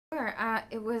sure.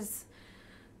 It was,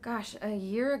 gosh, a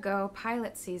year ago,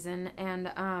 pilot season, and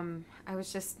I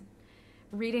was just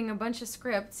reading a bunch of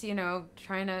scripts, you know,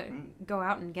 trying to go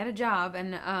out and get a job,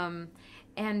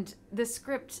 and the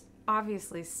script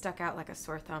obviously stuck out like a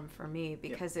sore thumb for me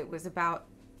because it was about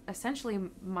essentially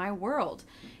my world.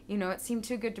 You know, it seemed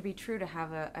too good to be true to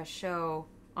have a show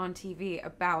on TV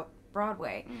about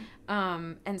Broadway.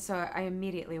 And so I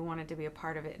immediately wanted to be a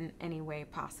part of it in any way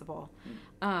possible.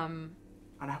 And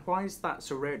why is that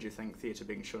so rare, do you think, theatre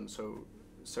being shown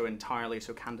so entirely,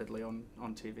 so candidly on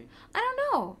TV? I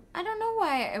don't know. I don't know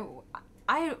why.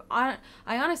 I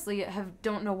honestly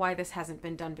don't know why this hasn't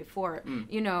been done before.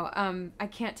 You know, I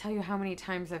can't tell you how many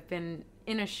times I've been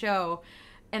in a show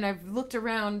and I've looked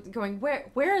around going, where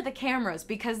are the cameras?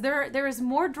 Because there is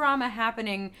more drama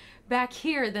happening back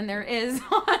here than there is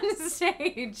on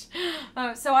stage.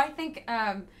 So I think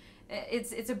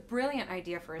it's a brilliant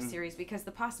idea for a series because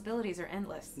the possibilities are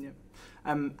endless. Yeah.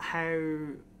 How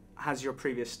has your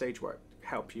previous stage work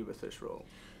helped you with this role?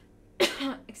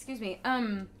 Excuse me.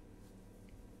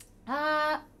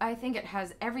 I think it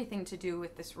has everything to do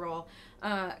with this role,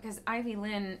 because Ivy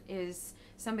Lynn is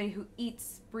somebody who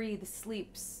eats, breathes,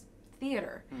 sleeps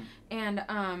theater, and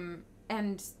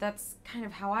that's kind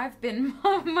of how I've been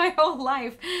my whole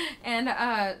life,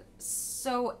 and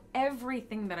so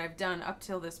everything that I've done up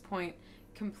till this point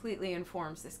completely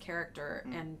informs this character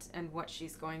and what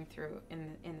she's going through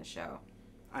in the show.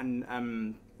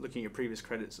 And looking at your previous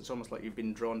credits, it's almost like you've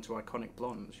been drawn to iconic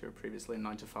blondes. You were previously in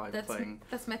 9 to 5 playing.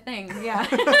 That's my thing, yeah.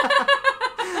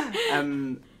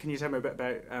 Can you tell me a bit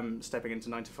about stepping into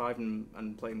 9 to 5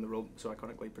 and playing the role so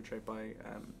iconically portrayed by... It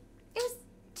was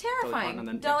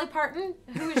terrifying. Dolly Parton?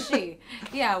 Who is she?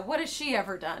 Yeah, what has she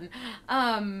ever done?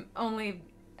 Only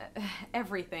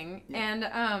everything. Yeah.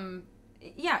 And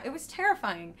yeah, it was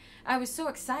terrifying. I was so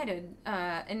excited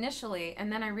initially,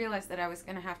 and then I realized that I was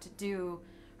going to have to do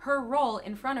her role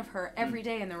in front of her every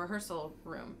day in the rehearsal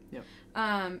room. Yep.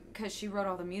 Because she wrote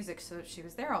all the music, so she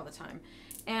was there all the time.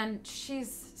 And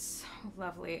she's so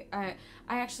lovely. I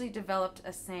actually developed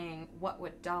a saying, "What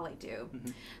would Dolly do?"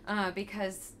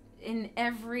 Because in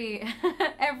every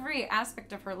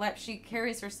aspect of her life, she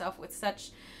carries herself with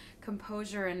such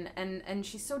composure, and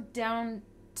she's so down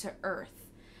to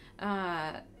earth.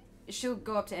 She'll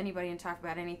go up to anybody and talk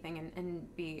about anything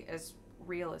and be as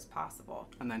real as possible.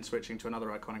 And then switching to another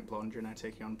iconic blonde, you're now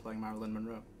taking on playing Marilyn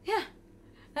Monroe. Yeah.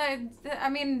 I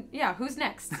mean, yeah, who's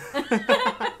next?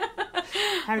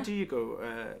 How do you go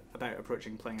about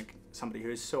approaching playing somebody who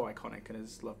is so iconic and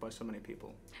is loved by so many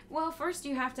people? Well, first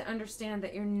you have to understand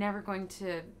that you're never going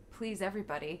to please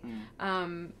everybody.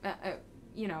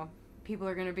 You know, people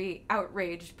are going to be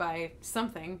outraged by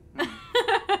something. So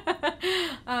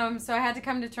I had to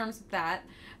come to terms with that.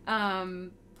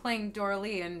 Playing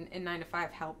Doralee in 9 to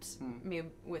 5 helped me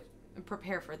with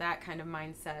prepare for that kind of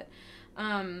mindset.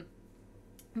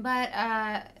 But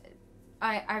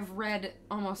I've read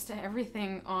almost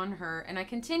everything on her, and I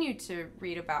continue to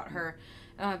read about her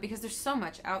because there's so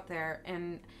much out there,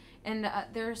 and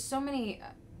there are so many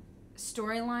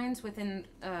storylines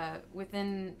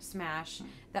within Smash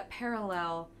that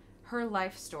parallel her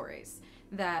life stories.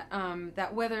 That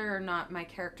whether or not my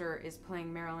character is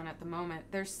playing Marilyn at the moment,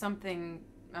 there's something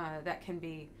that can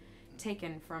be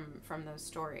taken from those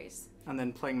stories. And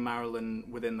then playing Marilyn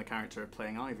within the character of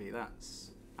playing Ivy,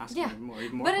 that's asking even more.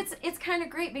 But it's kind of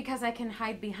great because I can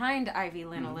hide behind Ivy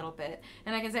Lynn a little bit,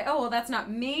 and I can say, oh well, that's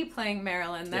not me playing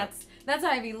Marilyn. That's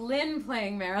Ivy Lynn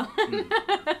playing Marilyn.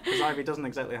 Because Ivy doesn't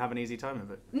exactly have an easy time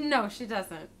of it. No, she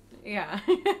doesn't. Yeah.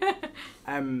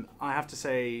 I have to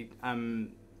say,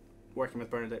 working with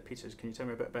Bernadette Peters, can you tell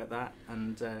me a bit about that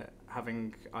and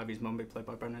having Ivy's mum be played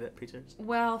by Bernadette Peters?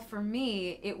 Well, for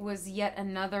me, it was yet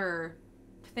another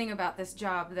thing about this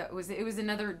job it was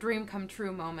another dream come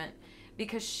true moment,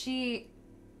 because she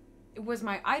was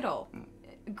my idol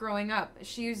growing up.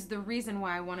 She's the reason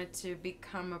why I wanted to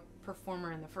become a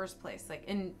performer in the first place, like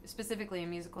specifically in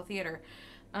musical theater.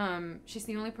 She's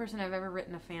the only person I've ever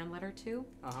written a fan letter to.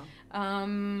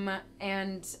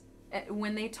 And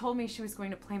when they told me she was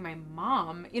going to play my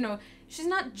mom, you know, she's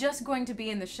not just going to be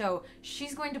in the show,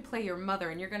 she's going to play your mother,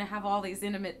 and you're going to have all these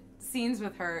intimate scenes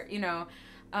with her, you know.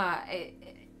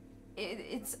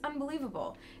 It's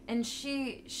unbelievable. And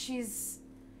she was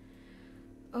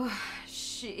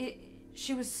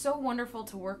so wonderful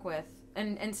to work with,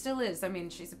 and still is. I mean,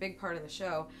 she's a big part of the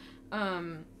show.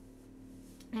 And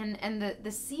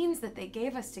the scenes that they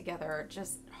gave us together are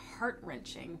just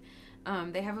heart-wrenching.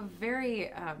 They have a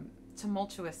very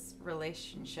tumultuous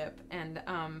relationship, and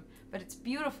but it's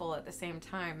beautiful at the same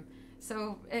time.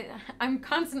 I'm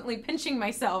constantly pinching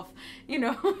myself, you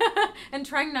know, and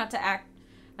trying not to act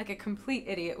like a complete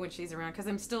idiot when she's around, because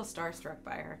I'm still starstruck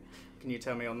by her. Can you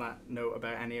tell me on that note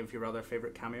about any of your other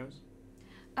favourite cameos?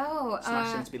 Oh,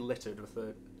 Smash seems to be littered with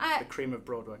the cream of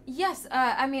Broadway. Yes,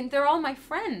 I mean, they're all my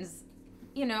friends,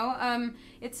 you know.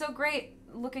 It's so great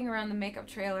looking around the makeup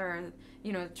trailer, or,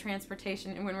 you know,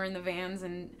 transportation, and when we're in the vans,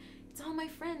 and it's all my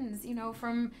friends, you know,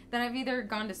 from that I've either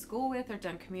gone to school with, or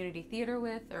done community theater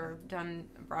with, or done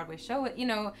a Broadway show with, you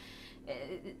know.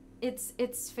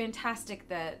 It's fantastic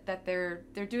that they're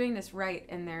doing this right,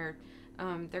 and they're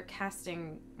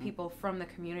casting people from the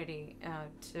community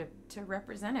to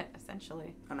represent it,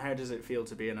 essentially. And how does it feel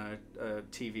to be in a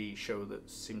TV show that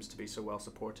seems to be so well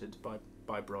supported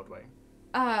by Broadway?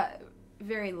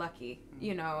 Very lucky,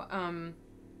 you know.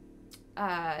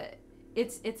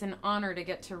 It's an honor to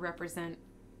get to represent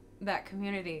that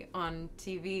community on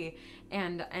TV,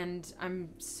 and I'm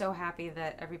so happy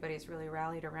that everybody's really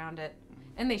rallied around it,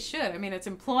 and they should. I mean, it's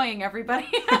employing everybody,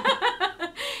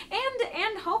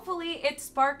 and hopefully it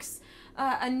sparks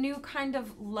a new kind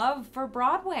of love for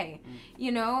Broadway,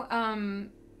 you know,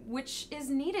 which is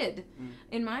needed,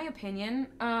 in my opinion.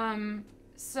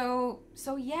 So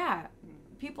yeah.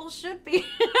 People should be.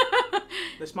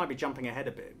 This might be jumping ahead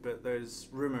a bit, but there's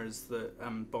rumours that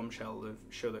Bombshell, the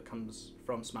show that comes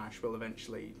from Smash, will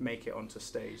eventually make it onto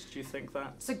stage. Do you think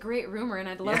that? It's a great rumor, and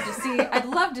I'd love to see. I'd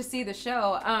love to see the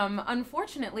show.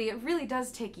 Unfortunately, it really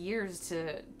does take years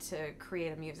to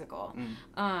create a musical.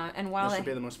 And while this would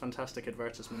be the most fantastic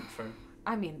advertisement for.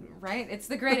 I mean, right? It's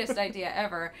the greatest idea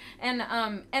ever. And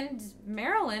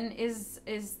Marilyn is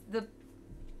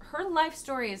her life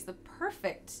story is the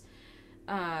perfect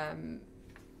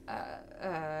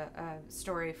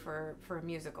story for a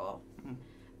musical.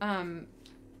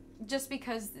 Just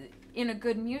because in a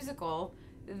good musical,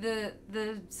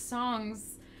 the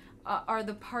songs are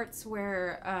the parts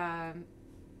where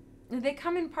they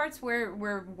come in parts where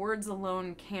words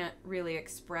alone can't really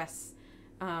express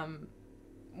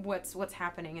what's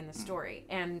happening in the story.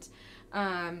 And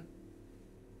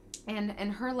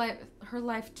her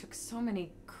life took so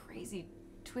many crazy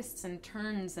twists and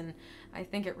turns, and I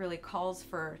think it really calls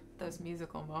for those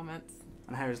musical moments.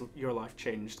 And how has your life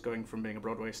changed, going from being a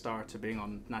Broadway star to being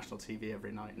on national TV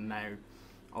every night, and now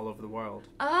all over the world?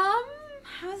 How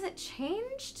has it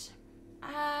changed?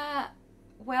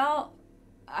 Well,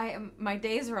 my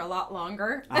days are a lot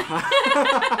longer.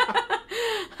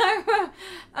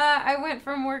 I went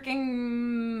from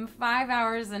working 5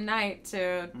 hours a night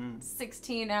to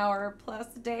 16-hour plus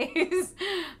days,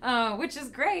 which is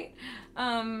great.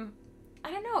 I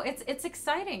don't know. It's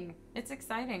exciting. It's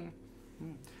exciting.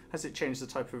 Has it changed the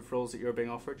type of roles that you're being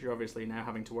offered? You're obviously now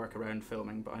having to work around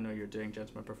filming, but I know you're doing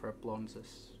Gentlemen Prefer Blondes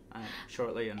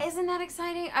shortly. And isn't that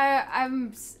exciting?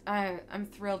 I'm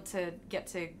thrilled to get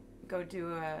to go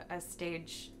do a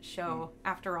stage show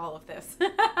after all of this.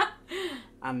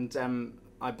 And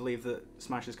I believe that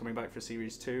Smash is coming back for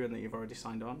series 2, and that you've already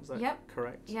signed on. Is that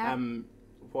correct? Yeah.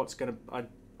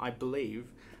 I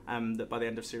believe that by the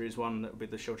end of series 1, that will be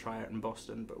the show tryout in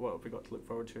Boston. But what have we got to look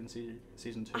forward to in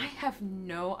season 2? I have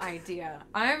no idea.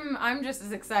 I'm just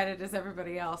as excited as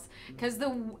everybody else, because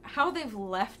how they've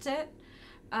left it,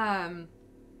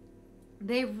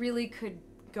 they really could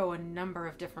go a number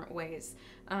of different ways.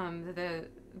 The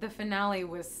finale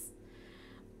was.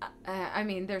 I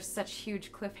mean, there's such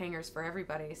huge cliffhangers for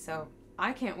everybody, so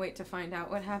I can't wait to find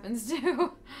out what happens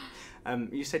too.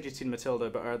 You said you'd seen Matilda,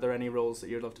 but are there any roles that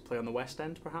you'd love to play on the West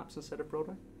End, perhaps, instead of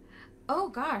Broadway? Oh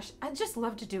gosh, I'd just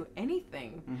love to do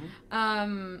anything.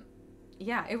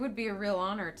 Yeah, it would be a real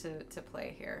honor to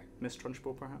play here. Miss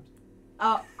Trunchbull, perhaps?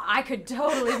 Oh, I could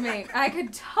totally play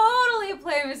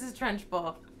Mrs.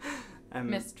 Trunchbull.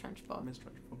 Miss Trunchbull. Miss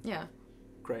Trunchbull. Yeah.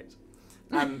 Great.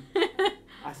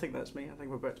 I think that's me. I think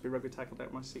we're about to be rugby tackled out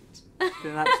of my seats. It's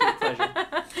been an absolute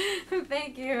pleasure.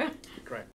 Thank you. Great.